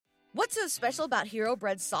What's so special about Hero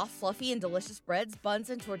Bread's soft, fluffy, and delicious breads, buns,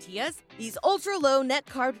 and tortillas? These ultra-low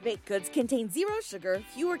net-carb baked goods contain zero sugar,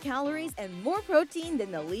 fewer calories, and more protein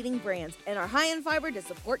than the leading brands, and are high in fiber to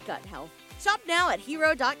support gut health. Shop now at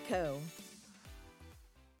hero.co.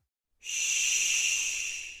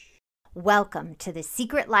 Shh. Welcome to the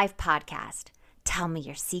Secret Life Podcast. Tell me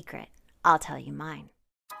your secret. I'll tell you mine.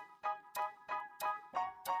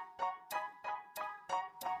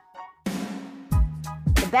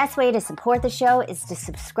 The best way to support the show is to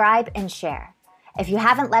subscribe and share. If you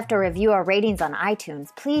haven't left a review or ratings on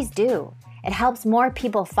iTunes, please do. It helps more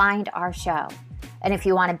people find our show. And if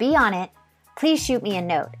you want to be on it, please shoot me a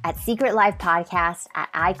note at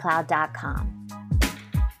secretlifepodcast@icloud.com.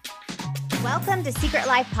 Welcome to Secret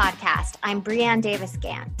Life Podcast. I'm Brianne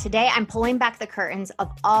Davis-Gann. Today, I'm pulling back the curtains of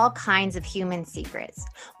all kinds of human secrets.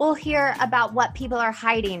 We'll hear about what people are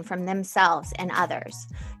hiding from themselves and others.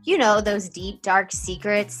 You know, those deep, dark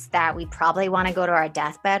secrets that we probably want to go to our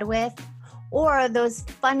deathbed with, or those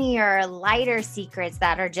funnier, lighter secrets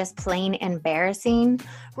that are just plain embarrassing.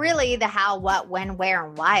 Really, the how, what, when, where,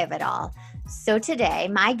 and why of it all. So today,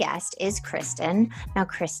 my guest is Kristin. Now,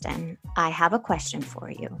 Kristin, I have a question for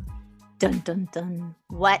you. Dun, dun, dun.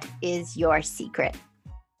 What is your secret?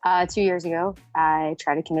 2 years ago, I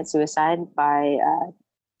tried to commit suicide by,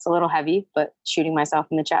 it's a little heavy, but shooting myself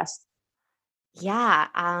in the chest. Yeah,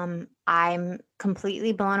 I'm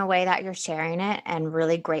completely blown away that you're sharing it and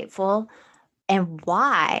really grateful. And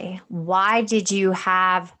why? Why did you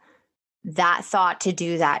have that thought to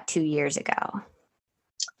do that 2 years ago?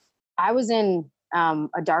 I was in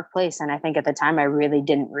a dark place. And I think at the time I really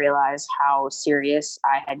didn't realize how serious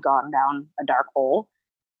I had gone down a dark hole.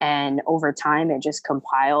 And over time, it just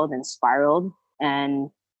compiled and spiraled. And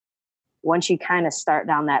once you kind of start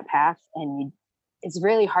down that path, it's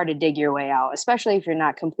really hard to dig your way out, especially if you're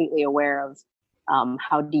not completely aware of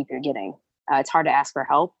how deep you're getting. It's hard to ask for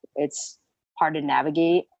help. It's hard to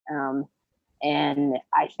navigate. And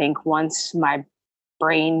I think once my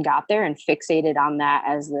brain got there and fixated on that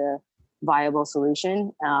as the viable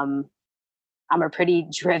solution, I'm a pretty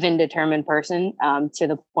driven, determined person, to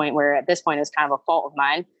the point where at this point it's kind of a fault of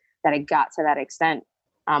mine that it got to that extent.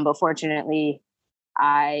 But fortunately,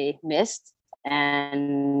 I missed,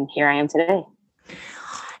 and here I am today.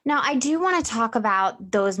 Now, I do want to talk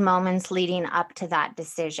about those moments leading up to that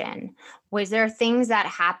decision. Was there things that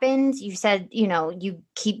happened? You said, you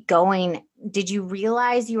keep going. Did you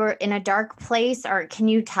realize you were in a dark place, or can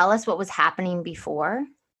you tell us what was happening before?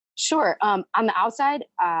 Sure. On the outside,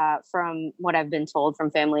 from what I've been told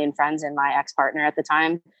from family and friends and my ex-partner at the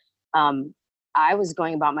time, I was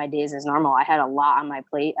going about my days as normal. I had a lot on my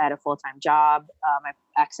plate. I had a full-time job. My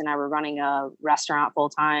ex and I were running a restaurant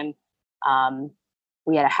full-time.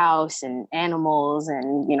 We had a house and animals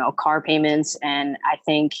and, car payments. And I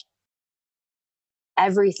think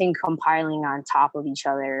everything compiling on top of each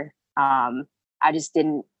other. I just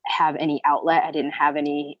didn't have any outlet. I didn't have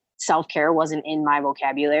any self-care, wasn't in my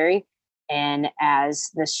vocabulary. And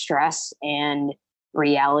as the stress and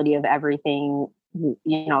reality of everything,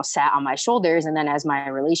 sat on my shoulders. And then as my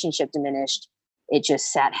relationship diminished, it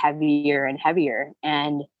just sat heavier and heavier.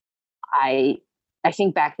 And I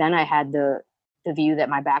think back then I had the view that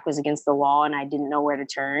my back was against the wall and I didn't know where to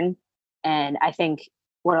turn. And I think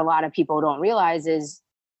what a lot of people don't realize is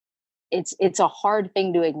it's a hard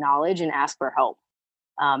thing to acknowledge and ask for help.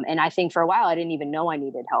 And I think for a while, I didn't even know I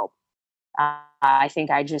needed help. I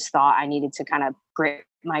think I just thought I needed to kind of grit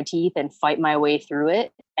my teeth and fight my way through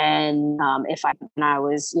it. And if I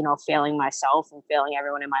was, failing myself and failing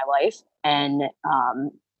everyone in my life, and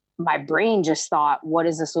my brain just thought, what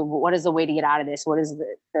is this? What is the way to get out of this? What is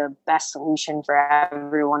the best solution for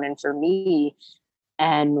everyone and for me?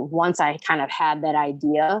 And once I kind of had that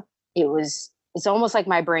idea, it's almost like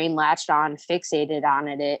my brain latched on, fixated on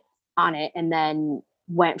it, and then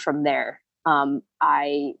went from there.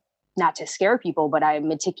 Not to scare people, but I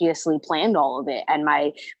meticulously planned all of it. And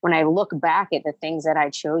when I look back at the things that I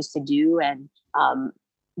chose to do and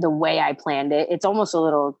the way I planned it, it's almost a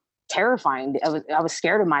little terrifying. I was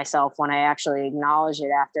scared of myself when I actually acknowledged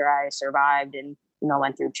it after I survived and,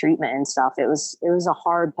 went through treatment and stuff. It was a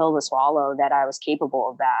hard pill to swallow that I was capable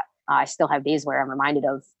of that. I still have days where I'm reminded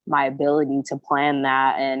of my ability to plan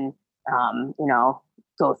that and,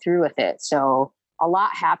 go through with it. So a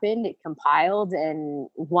lot happened, it compiled. And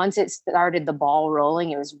once it started the ball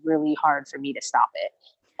rolling, it was really hard for me to stop it.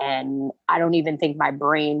 And I don't even think my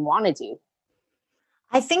brain wanted to.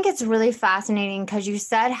 I think it's really fascinating because you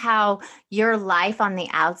said how your life on the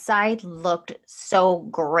outside looked so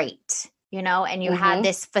great. and you had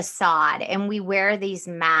this facade, and we wear these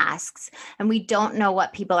masks and we don't know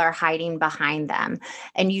what people are hiding behind them.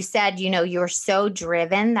 And you said, you're so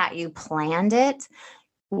driven that you planned it.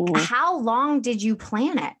 How long did you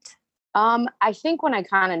plan it? I think when I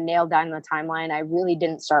kind of nailed down the timeline, I really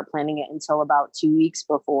didn't start planning it until about 2 weeks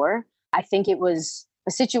before. I think it was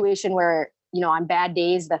a situation where, on bad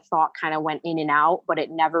days, the thought kind of went in and out, but it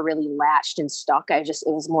never really latched and stuck. It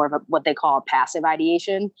was more of what they call a passive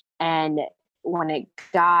ideation. And when it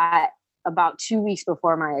got about 2 weeks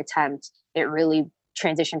before my attempt, it really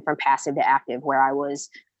transitioned from passive to active, where I was,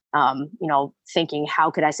 thinking,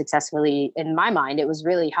 how could I successfully, in my mind, it was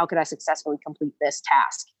really, how could I successfully complete this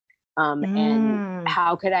task? And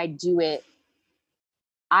how could I do it?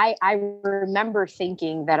 I remember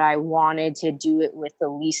thinking that I wanted to do it with the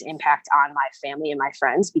least impact on my family and my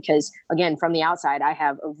friends, because again, from the outside, I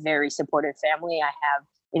have a very supportive family. I have,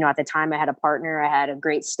 at the time I had a partner, I had a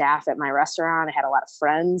great staff at my restaurant. I had a lot of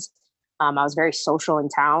friends. I was very social in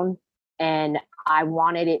town, and I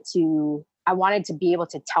wanted to be able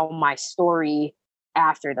to tell my story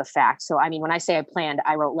after the fact. So, when I say I planned,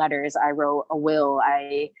 I wrote letters, I wrote a will,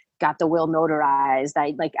 I got the will notarized.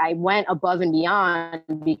 I went above and beyond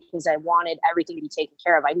because I wanted everything to be taken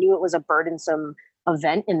care of. I knew it was a burdensome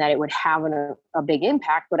event and that it would have a big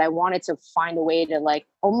impact, but I wanted to find a way to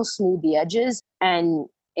almost smooth the edges and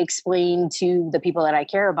explain to the people that I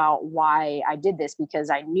care about why I did this,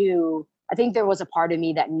 because I think there was a part of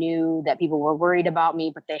me that knew that people were worried about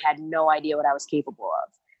me, but they had no idea what I was capable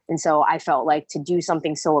of. And so I felt like to do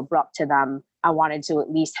something so abrupt to them, I wanted to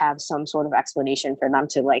at least have some sort of explanation for them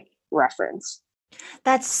to reference.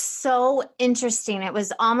 That's so interesting. It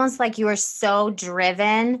was almost like you were so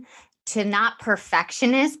driven to not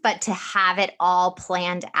perfectionist, but to have it all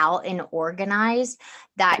planned out and organized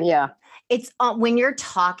that it's when you're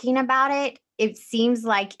talking about it, it seems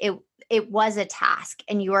like it was a task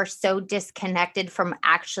and you are so disconnected from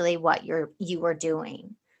actually what you were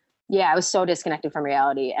doing. Yeah, I was so disconnected from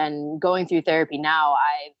reality. And going through therapy now,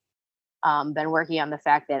 I've been working on the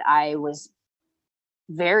fact that I was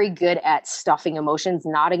very good at stuffing emotions,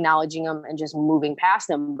 not acknowledging them and just moving past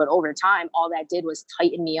them. But over time, all that did was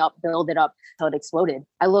tighten me up, build it up till it exploded.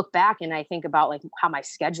 I look back and I think about how my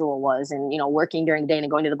schedule was and, working during the day and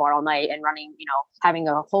going to the bar all night and running, having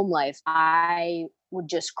a home life. I would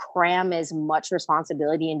just cram as much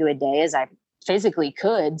responsibility into a day as I physically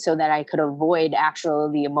could so that I could avoid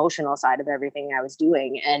the emotional side of everything I was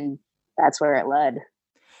doing. And that's where it led.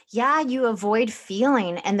 Yeah, you avoid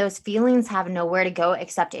feeling, and those feelings have nowhere to go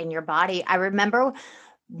except in your body. I remember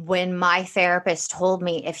when my therapist told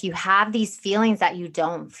me, if you have these feelings that you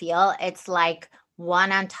don't feel, it's like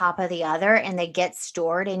one on top of the other and they get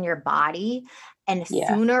stored in your body. And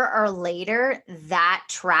sooner or later, that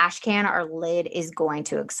trash can or lid is going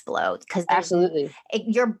to explode because absolutely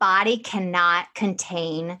your body cannot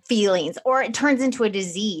contain feelings, or it turns into a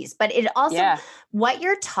disease. But it also, what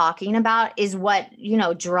you're talking about is what,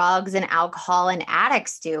 drugs and alcohol and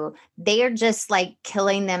addicts do. They are just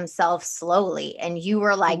killing themselves slowly. And you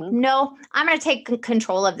were like, no, I'm going to take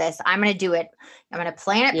control of this. I'm going to do it. I'm going to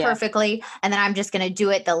plan it perfectly. And then I'm just going to do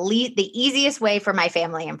it the easiest way for my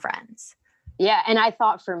family and friends. Yeah. And I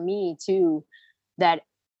thought for me too, that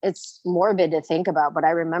it's morbid to think about, but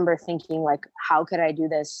I remember thinking how could I do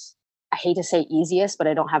this? I hate to say easiest, but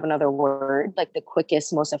I don't have another word, the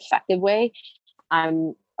quickest, most effective way.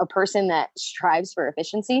 I'm a person that strives for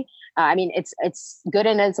efficiency. It's good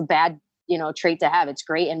and it's a bad, trait to have. It's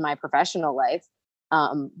great in my professional life.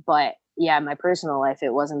 But yeah, in my personal life,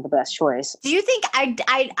 it wasn't the best choice. Do you think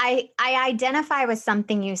I identify with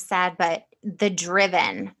something you said, but the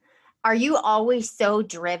driven? Are you always so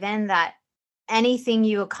driven that anything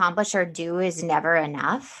you accomplish or do is never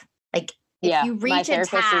enough? If you reach a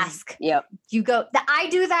task, you go, I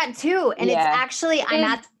do that too. And it's actually,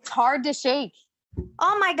 it's hard to shake.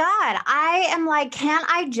 Oh my God. I am why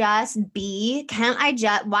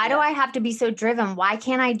do I have to be so driven? Why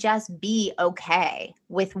can't I just be okay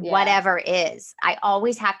with whatever is? I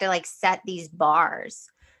always have to set these bars,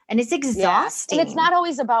 and it's exhausting. And it's not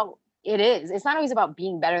always about it's not always about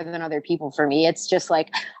being better than other people for me. It's just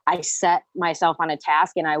I set myself on a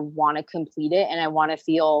task and I want to complete it and I want to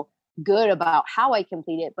feel good about how I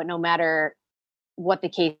complete it. But no matter what the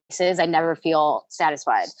case is, I never feel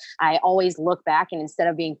satisfied. I always look back, and instead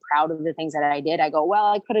of being proud of the things that I did, I go, well,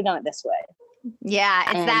 I could have done it this way. Yeah.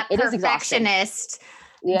 It's that perfectionist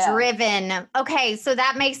driven. Okay. So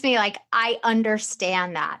that makes me I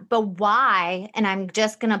understand that, but why? And I'm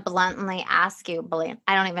just going to bluntly ask you,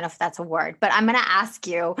 I don't even know if that's a word, but I'm going to ask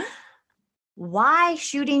you, why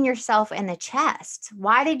shooting yourself in the chest?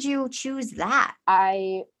 Why did you choose that?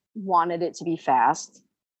 I wanted it to be fast.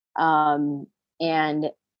 And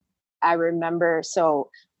I remember,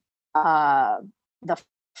 the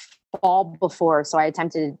fall before, so I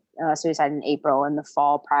attempted suicide in April, and the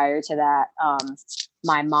fall prior to that,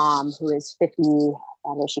 my mom, who is 50,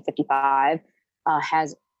 I know she's 55,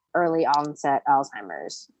 has early onset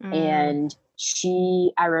Alzheimer's. And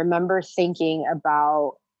I remember thinking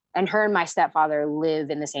about, and her and my stepfather live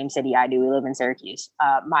in the same city I do. We live in Syracuse.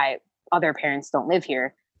 My other parents don't live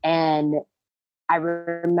here. And I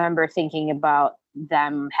remember thinking about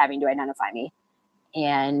them having to identify me.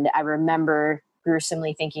 And I remember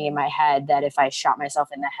gruesomely thinking in my head that if I shot myself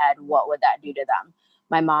in the head, what would that do to them?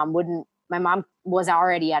 My mom was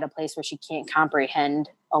already at a place where she can't comprehend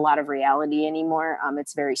a lot of reality anymore.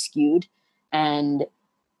 It's very skewed. And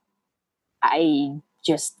I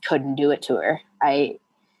just couldn't do it to her. I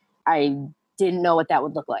didn't know what that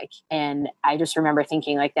would look like. And I just remember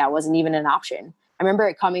thinking like that wasn't even an option. I remember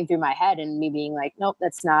it coming through my head and me being like, nope,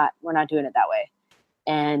 we're not doing it that way.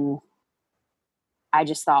 And I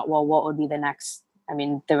just thought, well, what would be the next? I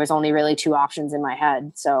mean, there was only really two options in my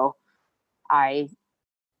head. So I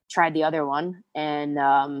tried the other one, and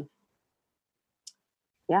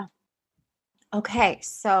yeah. Okay.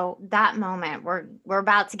 So that moment, we're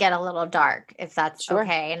about to get a little dark, if that's Sure.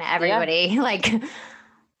 Okay. And everybody like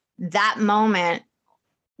that moment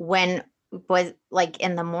when was like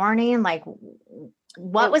in the morning, like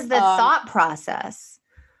what was the thought process?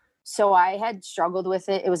 So I had struggled with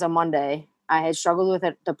it. It was a Monday. I had struggled with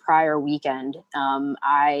it the prior weekend.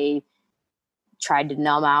 I tried to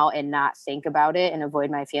numb out and not think about it and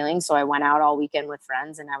avoid my feelings. So I went out all weekend with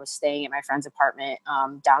friends, and I was staying at my friend's apartment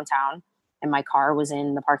downtown, and my car was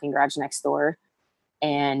in the parking garage next door.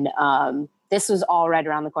 And this was all right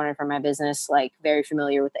around the corner from my business, like very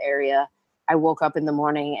familiar with the area. I woke up in the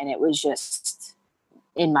morning and it was just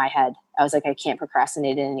in my head. I was like, I can't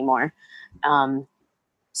procrastinate it anymore.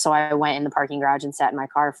 So I went in the parking garage and sat in my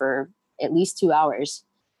car for at least 2 hours.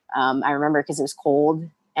 I remember because it was cold,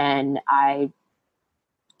 and I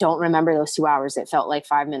don't remember those 2 hours. It felt like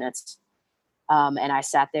 5 minutes. And I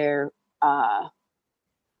sat there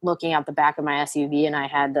looking out the back of my SUV, and I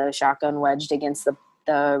had the shotgun wedged against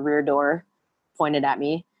the rear door pointed at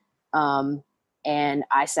me. And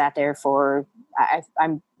I sat there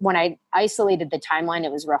when I isolated the timeline,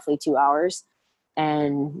 it was roughly 2 hours.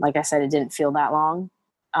 And like I said, it didn't feel that long.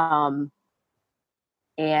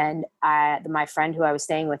 And my friend who I was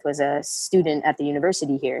staying with was a student at the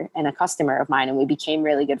university here and a customer of mine, and we became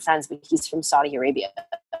really good friends, but he's from Saudi Arabia.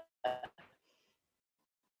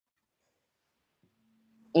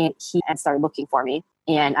 And he had started looking for me.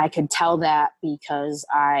 And I could tell that because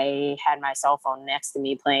I had my cell phone next to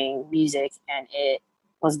me playing music, and it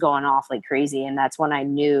was going off like crazy. And that's when I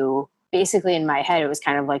knew, basically in my head, it was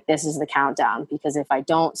kind of like, this is the countdown, because if I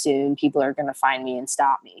don't soon, people are going to find me and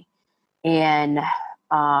stop me. And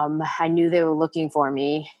I knew they were looking for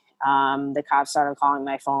me. The cops started calling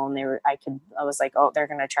my phone. I was like, oh, they're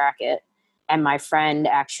going to track it. And my friend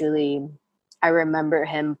actually, I remember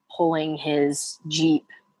him pulling his Jeep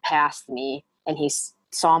past me, and he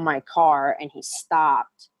saw my car and he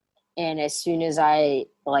stopped. And as soon as I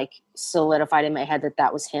like solidified in my head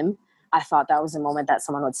that was him, I thought that was the moment that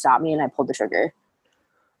someone would stop me, and I pulled the trigger.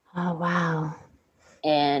 Oh, wow.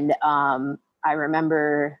 And I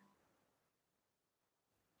remember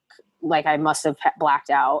like I must have blacked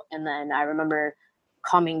out. And then I remember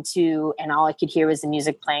coming to, and all I could hear was the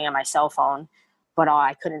music playing on my cell phone, but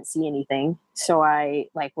I couldn't see anything. So I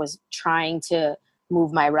like was trying to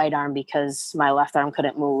move my right arm because my left arm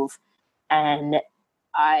couldn't move. And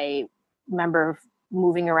I remember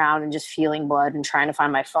moving around and just feeling blood and trying to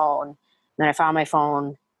find my phone. And then I found my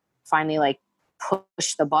phone, finally like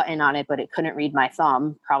pushed the button on it, but it couldn't read my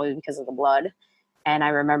thumb, probably because of the blood. And I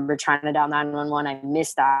remember trying to dial 911. I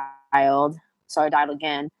misdialed, so I dialed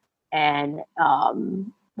again. And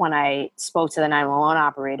when I spoke to the 911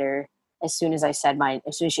 operator, as soon as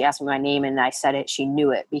she asked me my name and I said it, she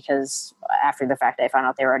knew it, because after the fact, I found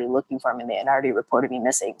out they were already looking for me. They had already reported me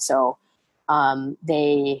missing. So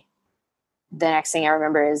the next thing I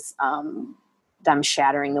remember is them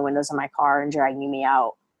shattering the windows of my car and dragging me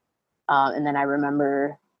out. And then I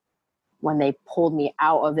remember when they pulled me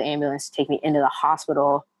out of the ambulance to take me into the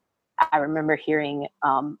hospital, I remember hearing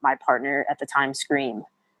my partner at the time scream.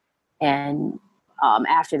 And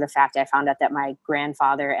after the fact, I found out that my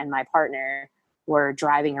grandfather and my partner were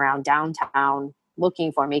driving around downtown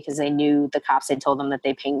looking for me, because they knew the cops had told them that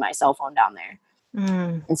they pinged my cell phone down there.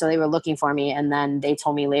 And so they were looking for me. And then they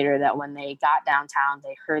told me later that when they got downtown,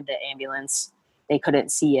 they heard the ambulance. They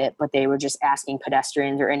couldn't see it, but they were just asking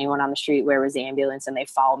pedestrians or anyone on the street, where was the ambulance? And they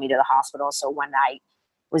followed me to the hospital. So when I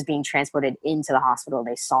was being transported into the hospital,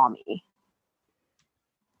 they saw me.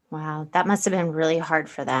 Wow. That must have been really hard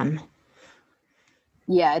for them.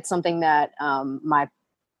 Yeah, it's something that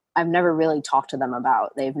I've never really talked to them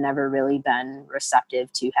about. They've never really been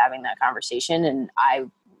receptive to having that conversation, and I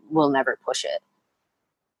will never push it.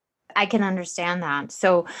 I can understand that.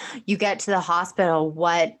 So you get to the hospital.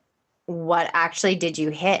 What actually did you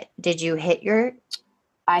hit? Did you hit your?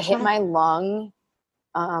 I hit my lung.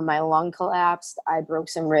 My lung collapsed. I broke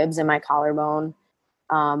some ribs in my collarbone.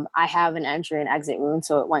 I have an entry and exit wound,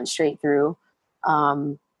 so it went straight through.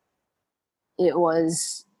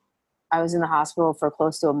 I was in the hospital for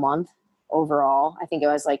close to a month overall. I think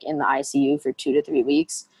I was like in the ICU for 2 to 3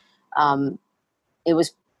 weeks. It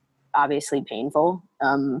was obviously painful.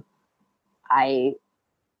 I,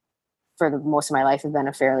 for the most of my life, have been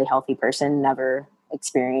a fairly healthy person, never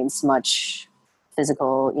experienced much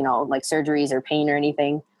physical, like surgeries or pain or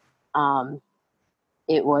anything.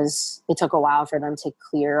 It took a while for them to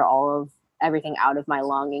clear all of everything out of my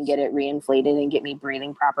lung and get it reinflated and get me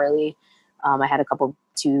breathing properly. I had a couple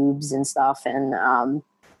tubes and stuff. And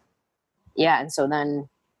and so then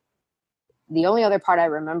the only other part I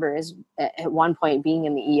remember is at one point being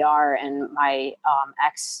in the ER and my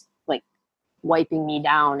ex like wiping me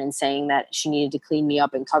down and saying that she needed to clean me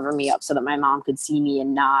up and cover me up so that my mom could see me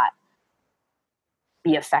and not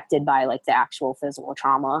be affected by like the actual physical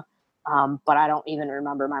trauma. But I don't even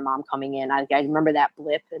remember my mom coming in. I remember that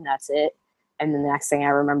blip and that's it. And then the next thing I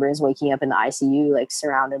remember is waking up in the ICU, like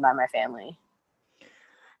surrounded by my family.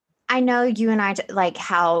 I know you and I like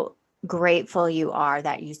how grateful you are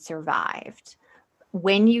that you survived.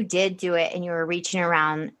 When you did do it and you were reaching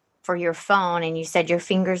around for your phone and you said your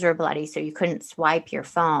fingers were bloody, so you couldn't swipe your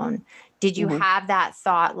phone, did you have that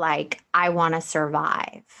thought like, I want to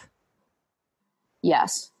survive?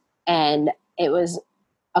 Yes. And it was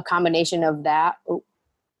a combination of that.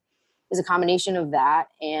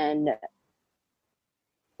 And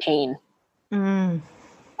pain.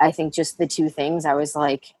 I think just the two things. I was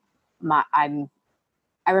like, I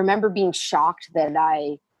remember being shocked that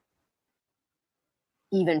I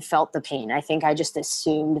even felt the pain. I think I just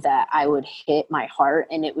assumed that I would hit my heart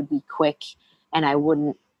and it would be quick and I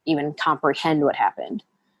wouldn't even comprehend what happened.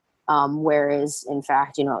 Whereas in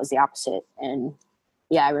fact, it was the opposite. And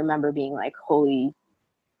yeah, I remember being like, holy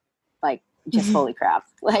crap.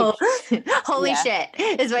 Like, holy shit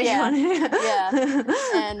is what you want to do. Yeah.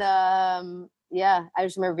 And, I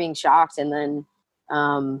just remember being shocked and then,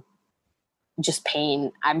 just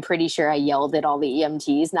pain. I'm pretty sure I yelled at all the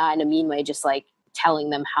EMTs, not in a mean way, just like telling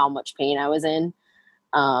them how much pain I was in.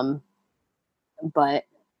 But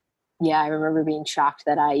yeah, I remember being shocked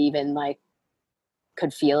that I even like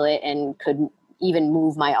could feel it and could even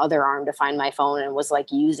move my other arm to find my phone and was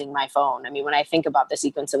like using my phone. I mean, when I think about the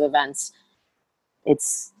sequence of events,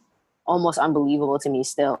 it's almost unbelievable to me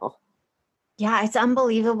still. Yeah, it's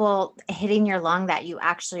unbelievable hitting your lung that you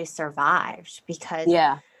actually survived because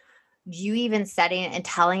you even setting and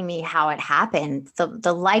telling me how it happened.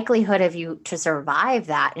 The likelihood of you to survive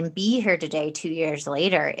that and be here today 2 years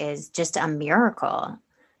later is just a miracle.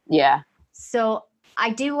 Yeah. So I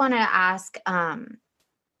do want to ask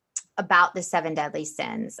about the 7 deadly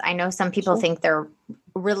sins. I know some people think they're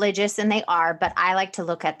religious and they are, but I like to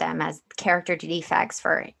look at them as character defects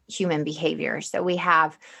for human behavior. So we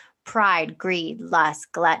have pride, greed,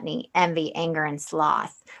 lust, gluttony, envy, anger, and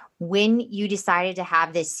sloth. When you decided to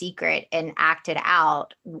have this secret and act it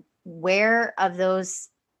out, where of those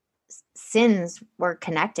sins were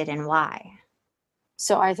connected and why?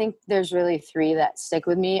 So I think there's really 3 that stick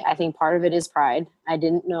with me. I think part of it is pride. I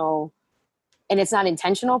didn't know, and it's not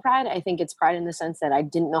intentional pride. I think it's pride in the sense that I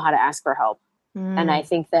didn't know how to ask for help. And I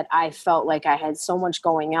think that I felt like I had so much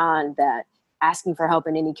going on that asking for help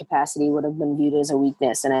in any capacity would have been viewed as a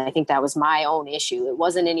weakness. And I think that was my own issue. It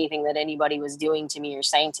wasn't anything that anybody was doing to me or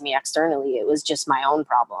saying to me externally. It was just my own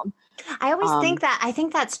problem. I always think that. I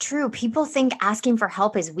think that's true. People think asking for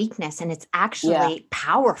help is weakness, and it's actually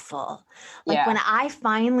powerful. Like when I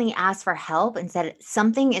finally asked for help and said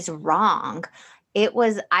something is wrong,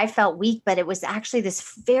 I felt weak, but it was actually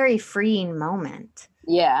this very freeing moment.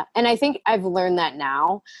 Yeah. And I think I've learned that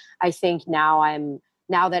now. I think now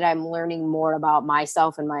that I'm learning more about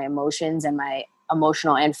myself and my emotions and my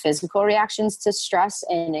emotional and physical reactions to stress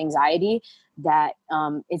and anxiety, that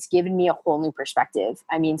it's given me a whole new perspective.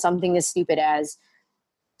 I mean, something as stupid as,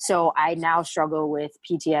 so I now struggle with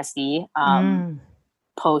PTSD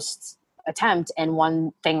post attempt. And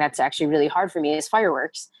one thing that's actually really hard for me is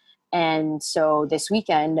fireworks. And so this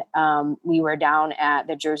weekend, we were down at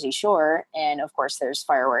the Jersey Shore, and of course there's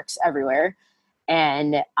fireworks everywhere.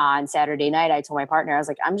 And on Saturday night, I told my partner, I was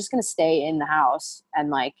like, I'm just going to stay in the house. And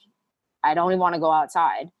like, I don't even want to go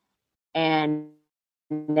outside. And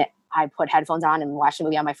I put headphones on and watched a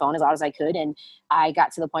movie on my phone as loud as I could. And I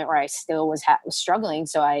got to the point where I still was struggling.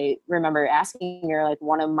 So I remember asking her, like,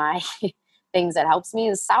 one of my things that helps me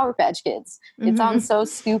is Sour Patch Kids. It sounds so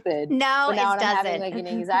stupid. No, but now it when I'm having like an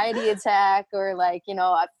anxiety attack or like, you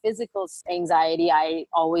know, a physical anxiety, I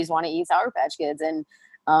always want to eat Sour Patch Kids. And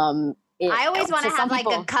I always want to have like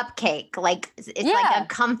a cupcake. Like it's like a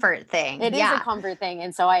comfort thing. It is a comfort thing.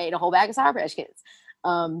 And so I ate a whole bag of Sour Patch Kids.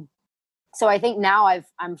 So I think now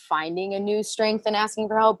I'm finding a new strength in asking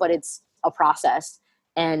for help, but it's a process.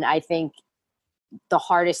 And I think the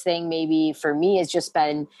hardest thing maybe for me has just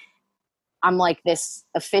been, I'm like this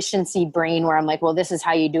efficiency brain where I'm like, well, this is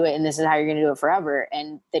how you do it and this is how you're going to do it forever.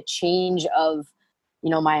 And the change of, you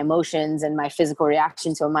know, my emotions and my physical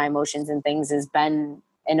reaction to my emotions and things has been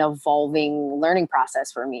an evolving learning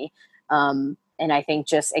process for me. And I think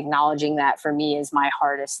just acknowledging that for me is my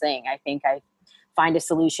hardest thing. I think I find a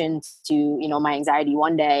solution to, you know, my anxiety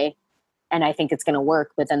one day and I think it's going to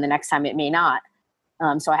work, but then the next time it may not.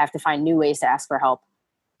 So I have to find new ways to ask for help.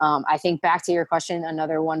 I think back to your question,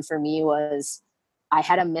 another one for me was I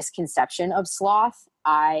had a misconception of sloth.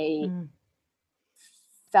 I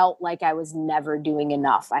felt like I was never doing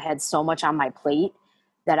enough. I had so much on my plate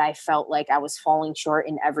that I felt like I was falling short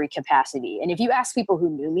in every capacity. And if you ask people who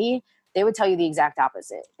knew me, they would tell you the exact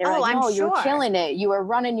opposite. They're like, no, you were killing it. You were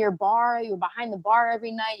running your bar. You were behind the bar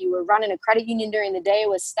every night. You were running a credit union during the day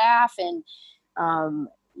with staff. And,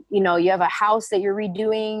 you know, you have a house that you're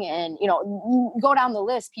redoing and, you know, go down the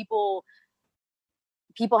list. People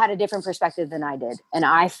had a different perspective than I did. And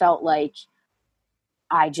I felt like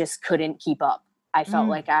I just couldn't keep up. I felt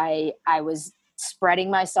like I was spreading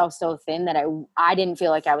myself so thin that I didn't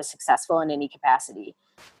feel like I was successful in any capacity.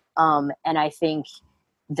 And I think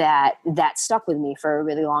that stuck with me for a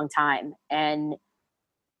really long time. And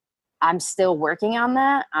I'm still working on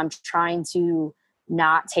that. I'm trying to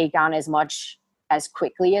not take on as much as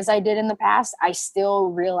quickly as I did in the past. I still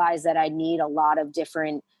realize that I need a lot of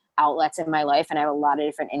different outlets in my life and I have a lot of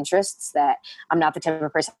different interests, that I'm not the type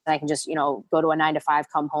of person that I can just, you know, go to a 9 to 5,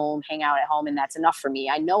 come home, hang out at home, and that's enough for me.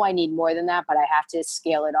 I know I need more than that, but I have to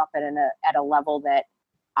scale it up at a level that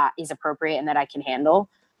is appropriate and that I can handle.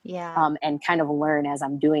 Yeah. And kind of learn as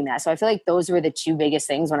I'm doing that. So I feel like those were the two biggest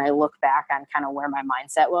things when I look back on kind of where my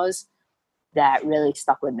mindset was that really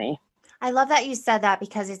stuck with me. I love that you said that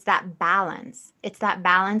because it's that balance. It's that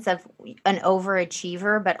balance of an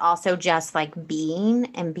overachiever, but also just like being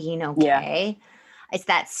okay. Yeah. It's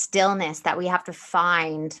that stillness that we have to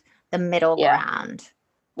find the middle ground.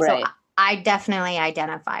 Right. So I definitely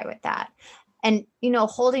identify with that. And, you know,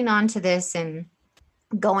 holding on to this and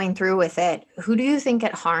going through with it, who do you think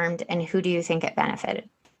it harmed and who do you think it benefited?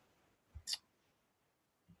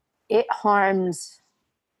 It harms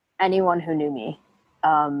anyone who knew me.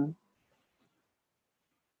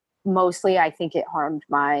 Mostly, I think it harmed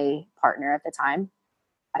my partner at the time.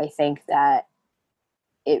 I think that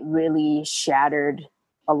it really shattered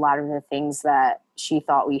a lot of the things that she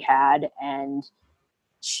thought we had, and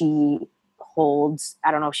she holds,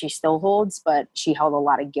 I don't know if she still holds, but she held a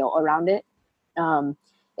lot of guilt around it.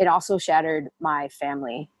 It also shattered my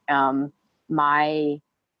family. My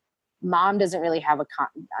mom doesn't really have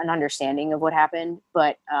an understanding of what happened,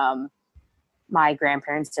 but my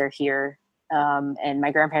grandparents are here, and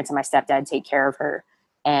my grandparents and my stepdad take care of her.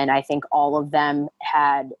 And I think all of them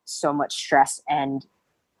had so much stress and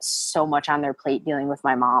so much on their plate dealing with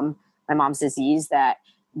my mom's disease that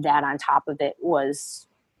on top of it was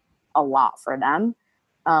a lot for them.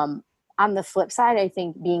 On the flip side, I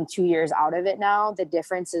think being 2 years out of it now, the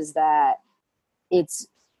difference is that it's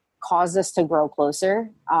caused us to grow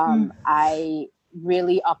closer. I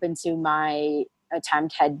really, up into my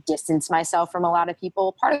attempt, had distanced myself from a lot of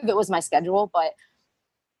people. Part of it was my schedule, but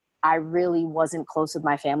I really wasn't close with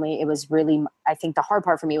my family. It was really, I think the hard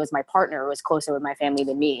part for me was my partner was closer with my family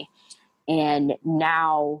than me. And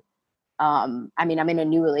now, I mean, I'm in a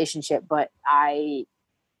new relationship, but I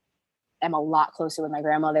am a lot closer with my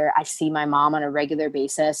grandmother. I see my mom on a regular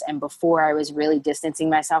basis. And before, I was really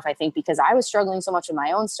distancing myself, I think because I was struggling so much with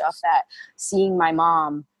my own stuff that seeing my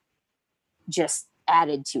mom just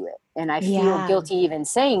added to it. And I feel guilty even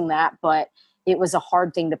saying that, but it was a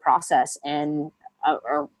hard thing to process and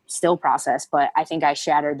or still process. But I think I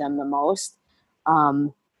shattered them the most.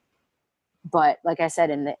 But like I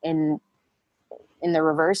said, in the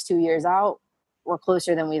reverse, 2 years out, we're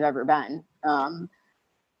closer than we've ever been. And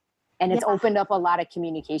it's opened up a lot of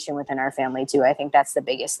communication within our family too. I think that's the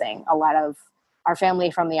biggest thing. A lot of our family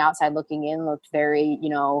from the outside looking in looked very,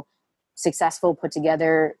 successful, put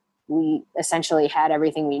together. We essentially had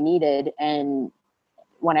everything we needed. And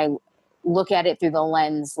when I look at it through the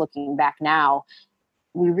lens, looking back now,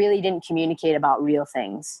 we really didn't communicate about real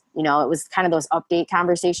things. You know, it was kind of those update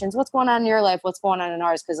conversations. What's going on in your life? What's going on in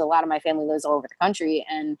ours? Because a lot of my family lives all over the country.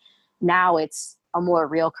 And now it's a more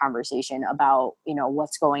real conversation about, you know,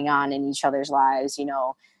 what's going on in each other's lives, you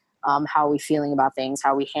know, how are we feeling about things?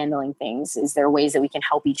 How are we handling things? Is there ways that we can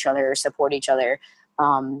help each other or support each other?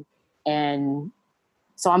 And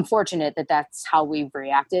so I'm fortunate that that's how we've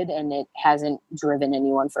reacted, and it hasn't driven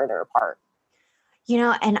anyone further apart. You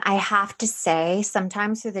know, and I have to say,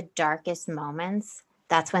 sometimes through the darkest moments,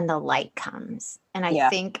 that's when the light comes. And I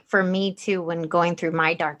think for me too, when going through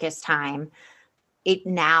my darkest time,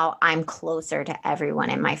 now I'm closer to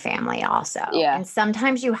everyone in my family also. Yeah. And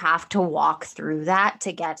sometimes you have to walk through that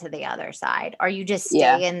to get to the other side, or you just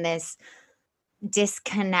stay in this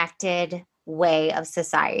disconnected way of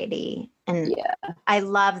society. And I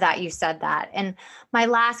love that you said that. And my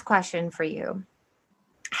last question for you,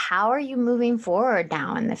 how are you moving forward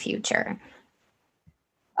now in the future?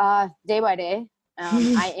 Day by day.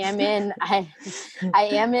 I am in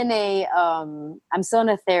I'm still in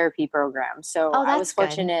a therapy program. So I was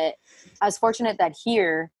fortunate that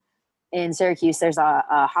here in Syracuse, there's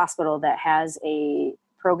a hospital that has a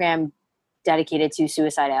program dedicated to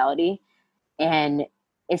suicidality. And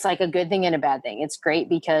it's like a good thing and a bad thing. It's great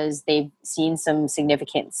because they've seen some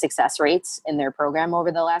significant success rates in their program over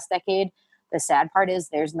the last decade. The sad part is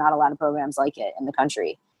there's not a lot of programs like it in the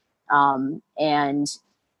country. And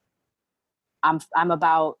I'm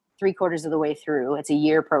about 3/4 of the way through. It's a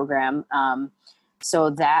year program. So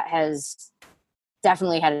that has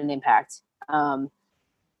definitely had an impact.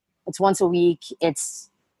 It's once a week.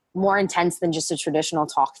 It's more intense than just a traditional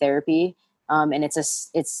talk therapy. And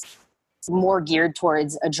it's more geared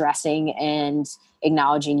towards addressing and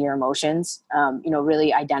acknowledging your emotions, you know,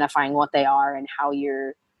 really identifying what they are and how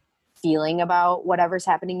you're feeling about whatever's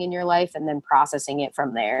happening in your life, and then processing it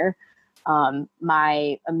from there.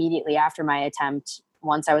 Immediately after my attempt,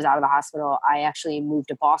 once I was out of the hospital, I actually moved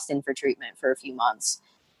to Boston for treatment for a few months.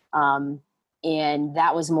 And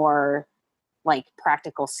that was more like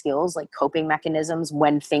practical skills, like coping mechanisms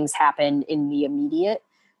when things happen in the immediate.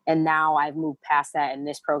 And now I've moved past that, and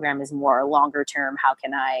this program is more longer term. How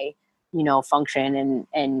can I, you know, function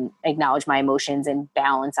and acknowledge my emotions and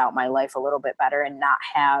balance out my life a little bit better, and not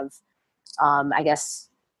have, I guess,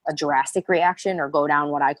 a drastic reaction or go down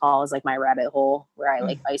what I call is like my rabbit hole, where I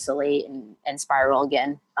like isolate and spiral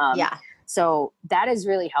again. So that has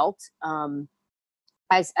really helped.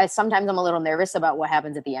 I sometimes I'm a little nervous about what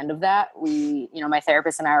happens at the end of that. My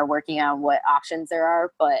therapist and I are working on what options there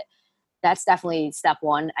are, but that's definitely step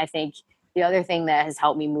one. I think the other thing that has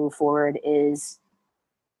helped me move forward is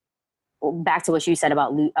back to what you said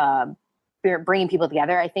about bringing people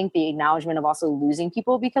together. I think the acknowledgement of also losing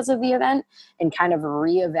people because of the event, and kind of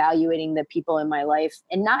reevaluating the people in my life,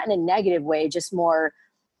 and not in a negative way, just more,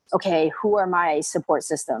 okay, who are my support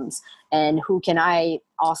systems and who can I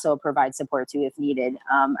also provide support to if needed?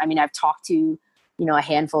 I've talked to, a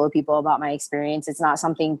handful of people about my experience. It's not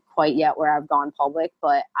something quite yet where I've gone public,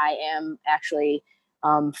 but I am actually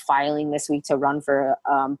filing this week to run for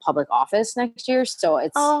public office next year.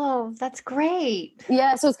 So that's great.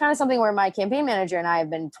 Yeah. So it's kind of something where my campaign manager and I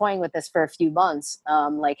have been toying with this for a few months.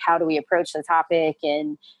 Like, how do we approach the topic,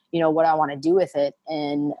 and, what I want to do with it.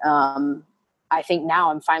 And I think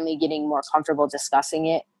now I'm finally getting more comfortable discussing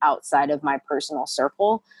it outside of my personal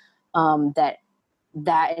circle.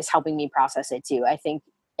 That is helping me process it too. I think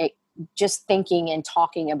just thinking and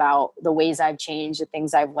talking about the ways I've changed, the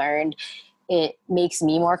things I've learned, it makes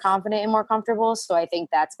me more confident and more comfortable. So I think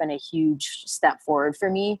that's been a huge step forward for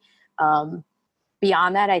me.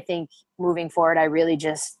 Beyond that, I think moving forward, I really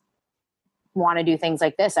just want to do things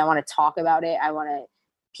like this. I want to talk about it. I want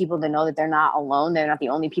people to know that they're not alone. They're not the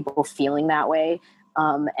only people feeling that way.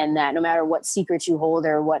 And that no matter what secrets you hold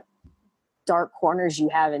or what dark corners you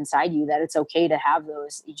have inside you, that it's okay to have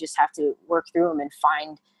those. You just have to work through them and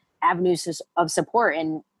find avenues of support.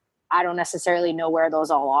 And I don't necessarily know where those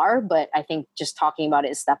all are, but I think just talking about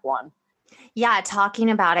it is step one. Yeah. Talking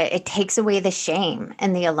about it, it takes away the shame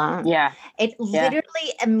and the alone. Yeah. It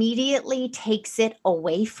literally immediately takes it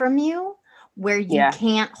away from you, where you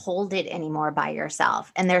can't hold it anymore by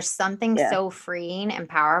yourself. And there's something so freeing and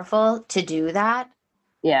powerful to do that.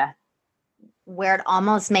 Yeah. Where it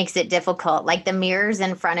almost makes it difficult. Like the mirror's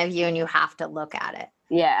in front of you and you have to look at it.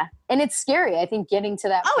 Yeah. And it's scary. I think getting to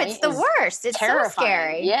that point it's the worst. It's terrifying. So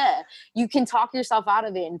scary. Yeah. You can talk yourself out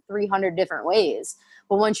of it in 300 different ways.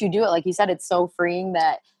 But once you do it, like you said, it's so freeing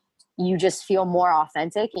that you just feel more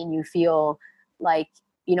authentic, and you feel like,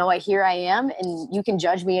 you know what, here I am, and you can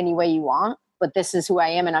judge me any way you want, but this is who I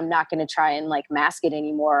am, and I'm not going to try and like mask it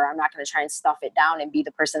anymore. I'm not going to try and stuff it down and be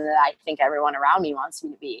the person that I think everyone around me wants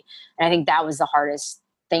me to be. And I think that was the hardest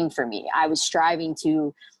thing for me. I was striving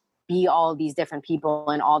to be all of these different people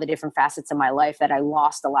and all the different facets of my life that I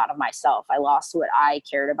lost a lot of myself. I lost what I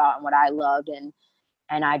cared about and what I loved. And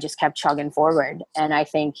I just kept chugging forward. And I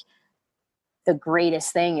think the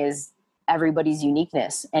greatest thing is everybody's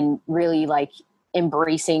uniqueness and really like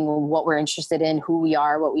embracing what we're interested in, who we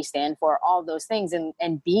are, what we stand for, all those things,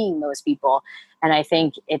 and being those people. And I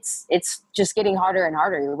think it's just getting harder and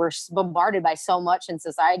harder. We're bombarded by so much in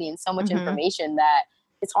society and so much information that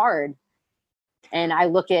it's hard. And I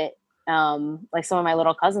look at like some of my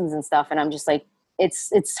little cousins and stuff, and I'm just like,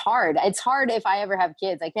 it's hard. It's hard if I ever have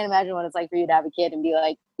kids. I can't imagine what it's like for you to have a kid and be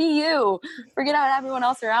like, be you, forget what everyone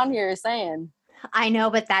else around here is saying. I know,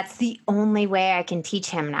 but that's the only way I can teach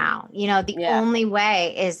him now. You know, the only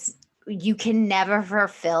way is you can never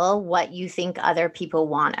fulfill what you think other people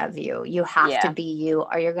want of you. You have to be you,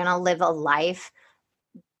 or you're going to live a life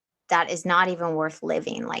that is not even worth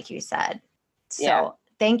living, like you said. So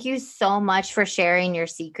thank you so much for sharing your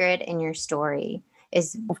secret and your story.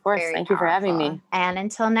 Of course. Thank you for having me. And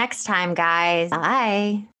until next time, guys,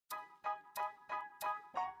 bye.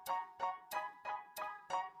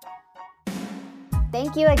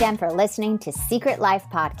 Thank you again for listening to Secret Life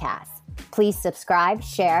Podcast. Please subscribe,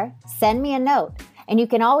 share, send me a note, and you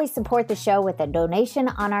can always support the show with a donation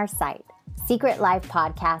on our site,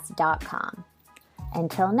 secretlifepodcast.com.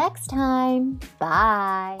 Until next time,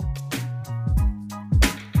 bye.